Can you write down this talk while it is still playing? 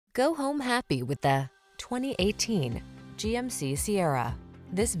Go home happy with the 2018 GMC Sierra.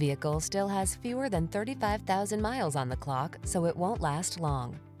 This vehicle still has fewer than 35,000 miles on the clock, so it won't last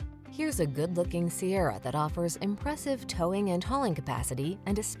long. Here's a good-looking Sierra that offers impressive towing and hauling capacity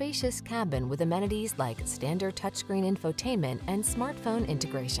and a spacious cabin with amenities like standard touchscreen infotainment and smartphone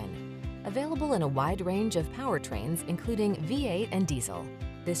integration. Available in a wide range of powertrains, including V8 and diesel,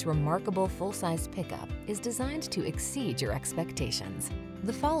 this remarkable full-size pickup is designed to exceed your expectations.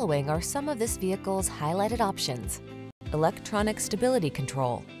 The following are some of this vehicle's highlighted options: electronic stability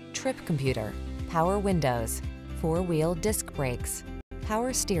control, trip computer, power windows, four-wheel disc brakes,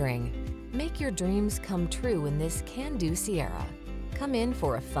 power steering. Make your dreams come true in this can-do Sierra. Come in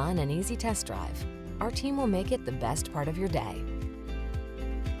for a fun and easy test drive. Our team will make it the best part of your day.